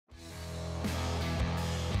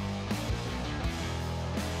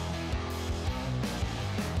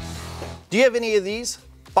Do you have any of these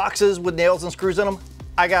boxes with nails and screws in them?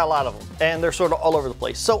 I got a lot of them, and they're sort of all over the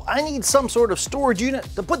place. So I need some sort of storage unit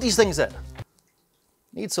to put these things in.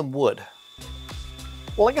 Need some wood.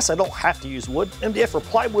 Well, I guess I don't have to use wood. MDF or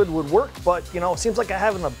plywood would work, but you know, it seems like I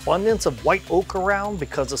have an abundance of white oak around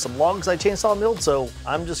because of some logs I chainsaw milled, so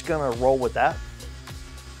I'm just gonna roll with that.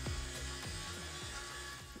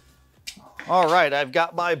 All right, I've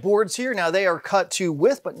got my boards here. Now they are cut to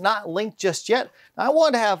width, but not linked just yet. Now, I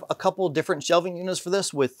wanted to have a couple different shelving units for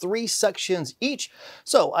this with 3 sections each.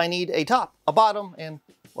 So I need a top, a bottom, and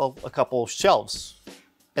well, a couple shelves,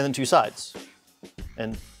 and then 2 sides,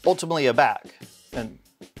 and ultimately a back. And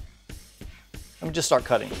let me just start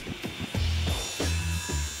cutting.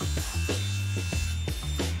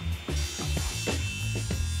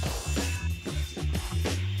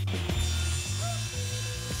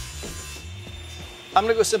 I'm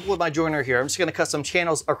gonna go simple with my joiner here. I'm just gonna cut some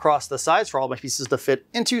channels across the sides for all my pieces to fit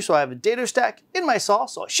into. So I have a dado stack in my saw,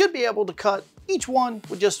 so I should be able to cut each one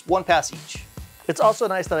with just 1 pass each. It's also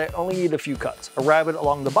nice that I only need a few cuts, a rabbet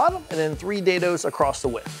along the bottom and then 3 dados across the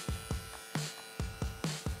width.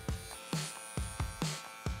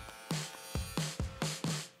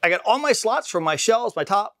 I got all my slots for my shelves, my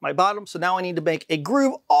top, my bottom, so now I need to make a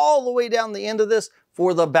groove all the way down the end of this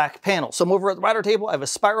for the back panel. So I'm over at the router table, I have a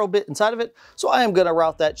spiral bit inside of it, so I am gonna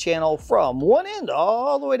route that channel from one end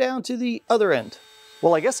all the way down to the other end.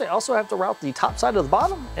 Well, I guess I also have to route the top side of the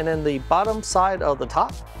bottom and then the bottom side of the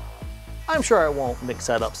top. I'm sure I won't mix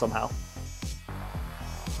that up somehow.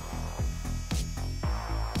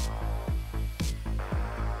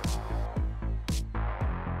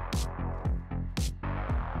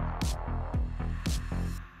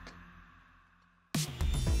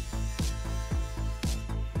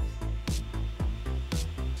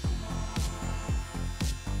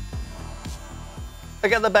 I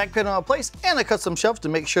got the back panel in place and I cut some shelves to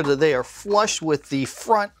make sure that they are flush with the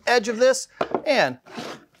front edge of this. And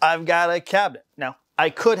I've got a cabinet. Now, I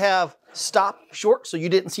could have stopped short so you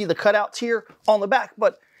didn't see the cutouts here on the back,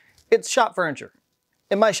 but it's shop furniture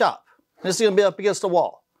in my shop. This is gonna be up against the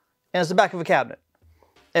wall and it's the back of a cabinet.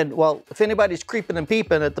 And well, if anybody's creeping and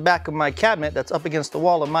peeping at the back of my cabinet that's up against the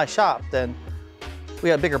wall in my shop, then we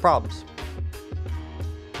have bigger problems.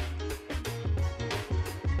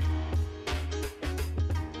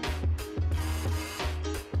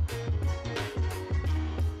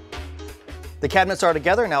 The cabinets are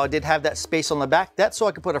together. Now I did have that space on the back. That's so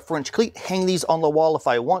I could put a French cleat, hang these on the wall if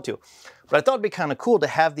I want to. But I thought it'd be kind of cool to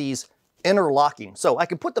have these interlocking. So I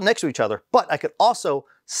could put them next to each other, but I could also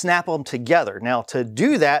snap them together. Now to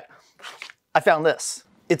do that, I found this.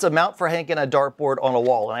 It's a mount for hanging a dartboard on a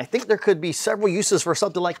wall. And I think there could be several uses for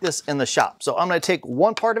something like this in the shop. So I'm gonna take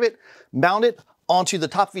one part of it, mount it onto the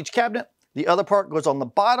top of each cabinet. The other part goes on the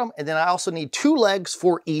bottom. And then I also need 2 legs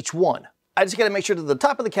for each one. I just gotta make sure that the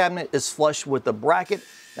top of the cabinet is flush with the bracket.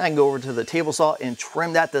 And I can go over to the table saw and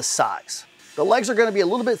trim that to size. The legs are gonna be a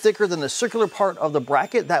little bit thicker than the circular part of the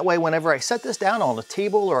bracket. That way, whenever I set this down on a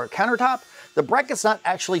table or a countertop, the bracket's not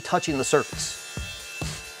actually touching the surface.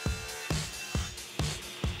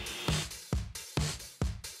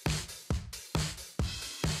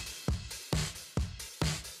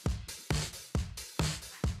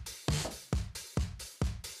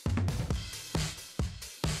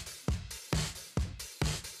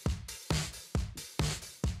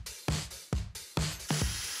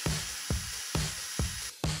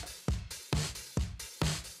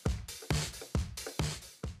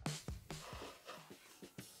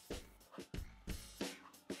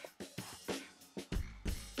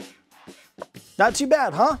 Not too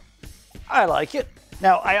bad, huh? I like it.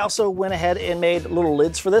 Now, I also went ahead and made little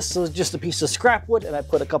lids for this. So it's just a piece of scrap wood and I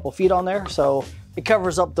put a couple feet on there so it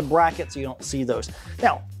covers up the bracket so you don't see those.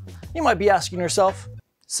 Now, you might be asking yourself,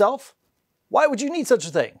 why would you need such a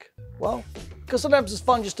thing? Well, because sometimes it's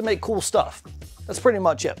fun just to make cool stuff. That's pretty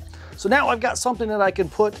much it. So now I've got something that I can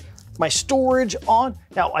put my storage on.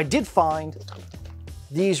 Now, I did find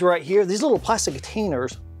these right here. These little plastic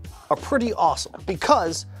containers are pretty awesome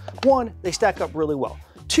because 1, they stack up really well.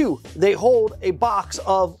 2, they hold a box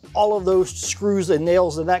of all of those screws and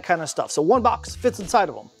nails and that kind of stuff. So 1 box fits inside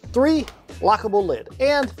of them. 3, lockable lid.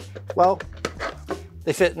 And, well,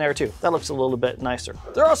 they fit in there too. That looks a little bit nicer.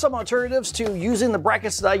 There are some alternatives to using the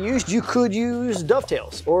brackets that I used. You could use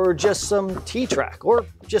dovetails or just some T-track or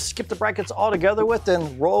just skip the brackets altogether with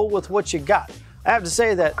and roll with what you got. I have to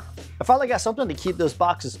say that I finally got something to keep those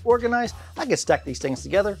boxes organized. I can stack these things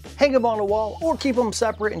together, hang them on a wall, or keep them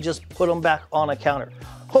separate and just put them back on a counter.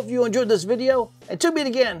 Hope you enjoyed this video, and to meet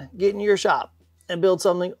again, get in your shop and build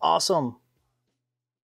something awesome.